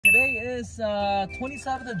Today is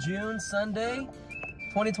 27th of June, Sunday,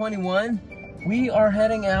 2021. We are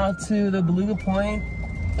heading out to the Beluga Point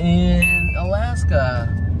in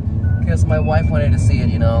Alaska because my wife wanted to see it,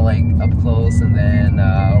 you know, like up close, and then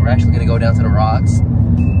we're actually gonna go down to the rocks,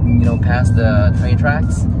 you know, past the train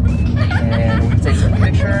tracks, and we're gonna take some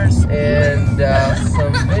pictures and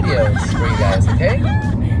some videos for you guys, okay?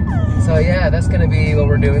 So yeah, that's gonna be what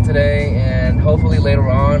we're doing today, and hopefully later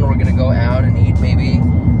on we're gonna go out and eat maybe.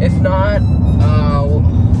 If not,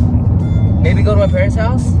 maybe go to my parents'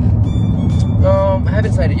 house. I haven't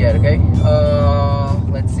decided yet, okay?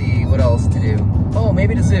 Let's see what else to do. Oh,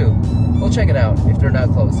 maybe the zoo. We'll check it out if they're not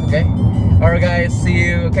close, okay? Alright guys, see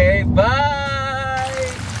you, okay? Bye!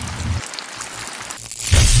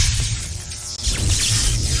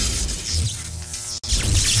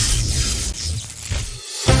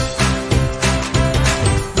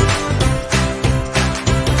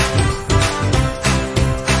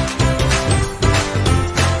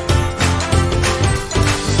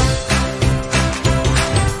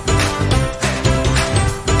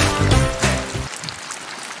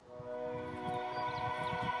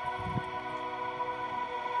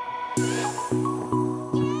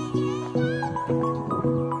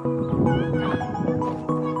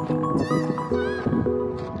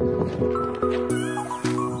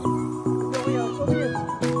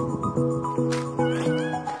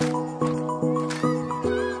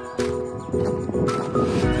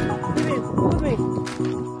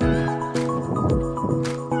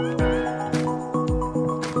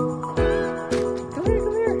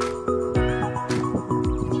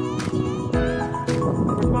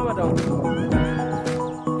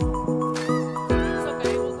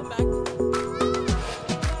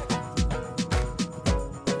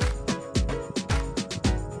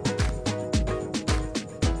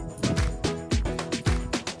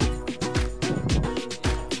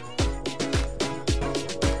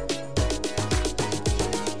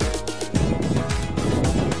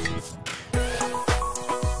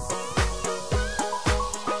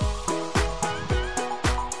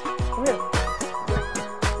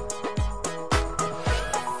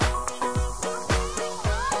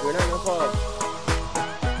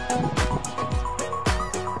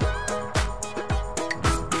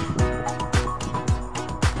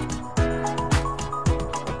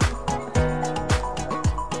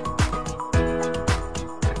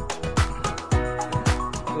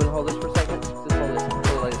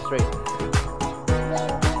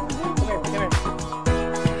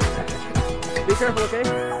 Be careful, okay?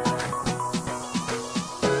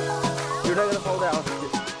 You're not gonna fall down.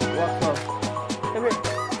 Just walk slow. Come here.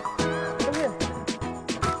 Come here.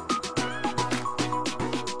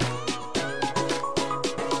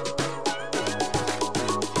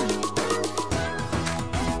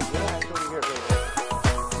 Yeah, it's over here, baby.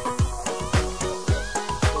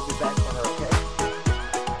 We'll be back for her, okay?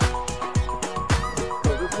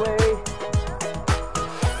 Go this way.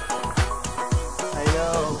 I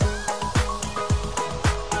know.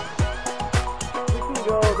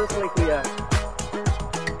 Go this way, Clea.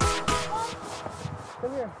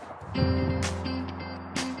 Come here.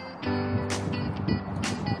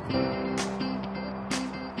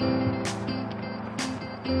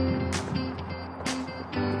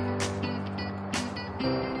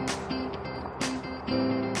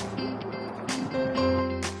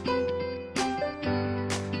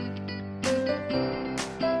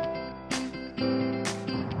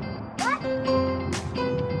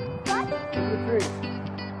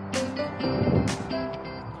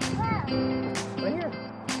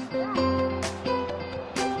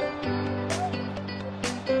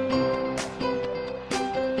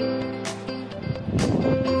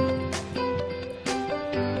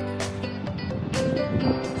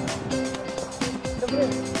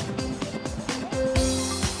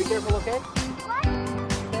 Be careful, okay?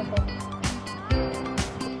 Careful.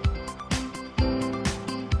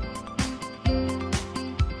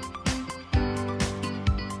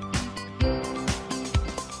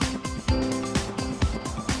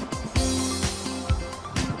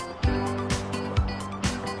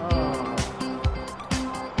 Oh,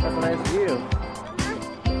 that's a nice view.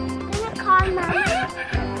 In a car, Mom.